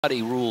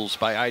Nobody rules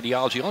by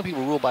ideology. The only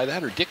people who rule by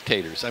that are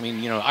dictators. I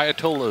mean,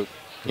 Ayatollah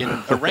in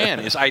Iran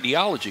is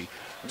ideology.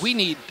 We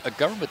need a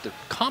government that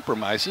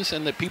compromises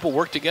and that people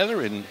work together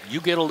and you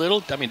get a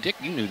little. I mean, Dick,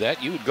 you knew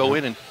that. You would go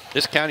in and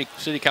this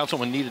city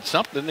councilman needed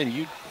something and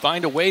you'd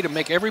find a way to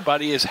make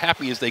everybody as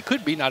happy as they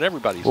could be. Not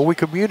everybody's. Well, we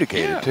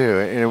communicated too.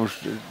 And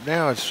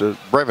now it's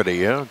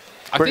brevity, I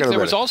think there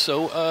was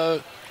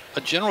also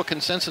a general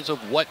consensus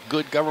of what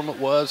good government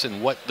was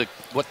and what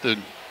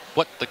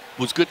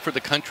was good for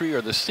the country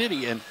or the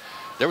city. And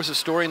there was a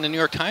story in the New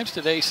York Times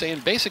today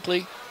saying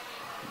basically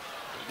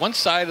one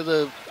side of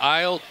the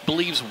aisle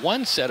believes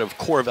one set of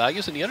core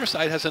values and the other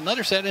side has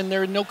another set, and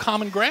there's no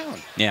common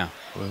ground. Yeah.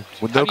 Well,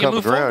 with no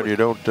common ground, you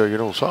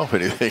don't solve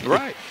anything.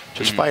 Right.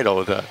 Just fight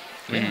all the time.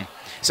 Yeah.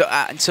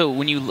 So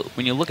when you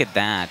look at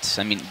that,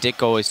 I mean,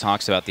 Dick always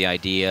talks about the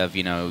idea of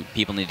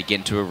people need to get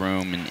into a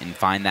room and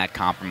find that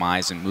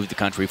compromise and move the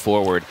country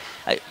forward.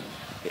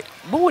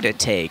 What would it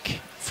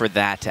take for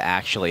that to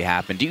actually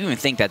happen? Do you even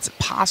think that's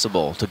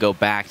possible to go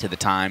back to the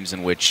times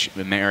in which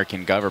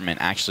American government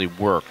actually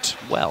worked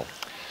well?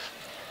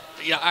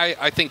 Yeah,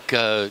 I think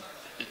I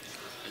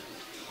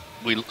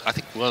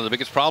think one of the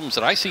biggest problems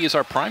that I see is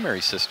our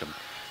primary system.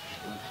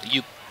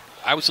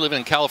 I was living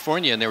in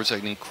California, and there was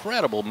an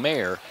incredible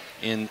mayor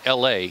in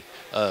L.A.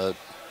 I'm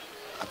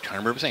trying to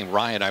remember his name,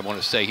 Ryan, I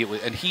want to say.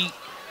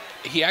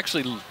 He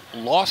actually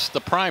lost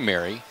the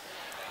primary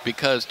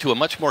because to a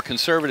much more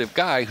conservative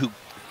guy who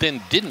then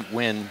didn't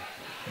win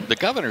the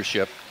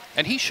governorship,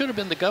 and he should have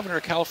been the governor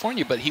of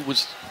California, but he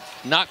was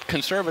not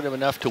conservative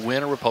enough to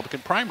win a Republican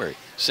primary.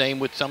 Same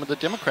with some of the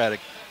Democratic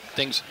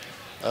things.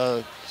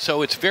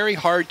 So it's very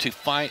hard to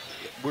find.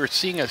 We're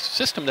seeing a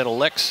system that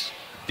elects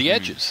the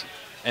edges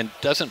and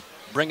doesn't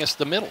bring us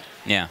the middle.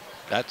 Yeah.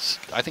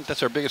 I think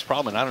that's our biggest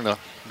problem, and I don't know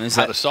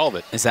how to solve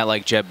it. Is that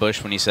like Jeb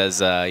Bush when he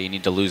says you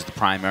need to lose the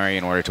primary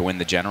in order to win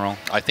the general?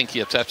 I think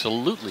that's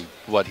absolutely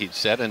what he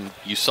said, and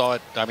you saw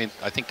it. I mean,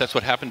 I think that's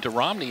what happened to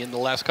Romney in the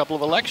last couple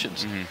of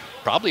elections.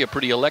 Probably a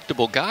pretty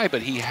electable guy,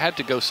 but he had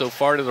to go so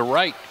far to the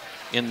right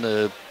in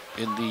the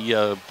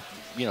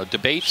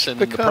debates and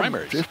the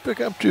primaries. Just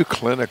become too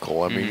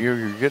clinical. I mean,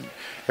 you're getting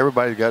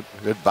everybody's got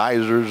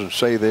advisors and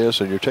say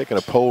this, and you're taking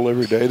a poll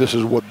every day. This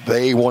is what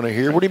they want to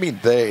hear. What do you mean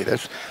they?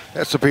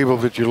 That's the people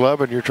that you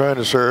love and you're trying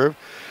to serve.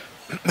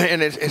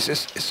 And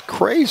it's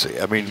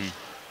crazy. I mean,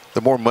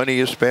 the more money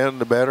you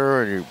spend, the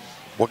better. And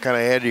what kind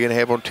of ad are you going to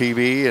have on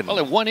TV? And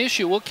well, one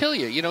issue will kill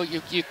you.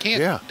 You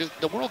can't. Yeah.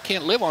 The world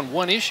can't live on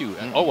one issue.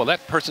 And, oh well,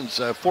 that person's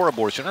for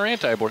abortion or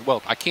anti-abortion.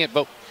 Well, I can't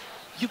vote.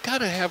 You got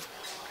to have.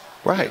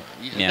 Right.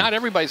 Not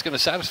everybody's going to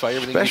satisfy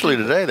everything. Especially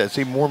today, that's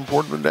even more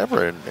important than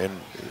ever, and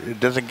it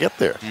doesn't get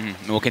there.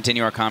 We'll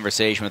continue our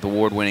conversation with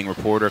award-winning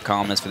reporter,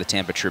 columnist for the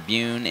Tampa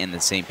Tribune and the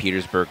St.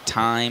 Petersburg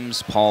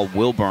Times, Paul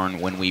Wilborn,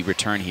 when we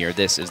return here.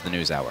 This is the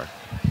News Hour.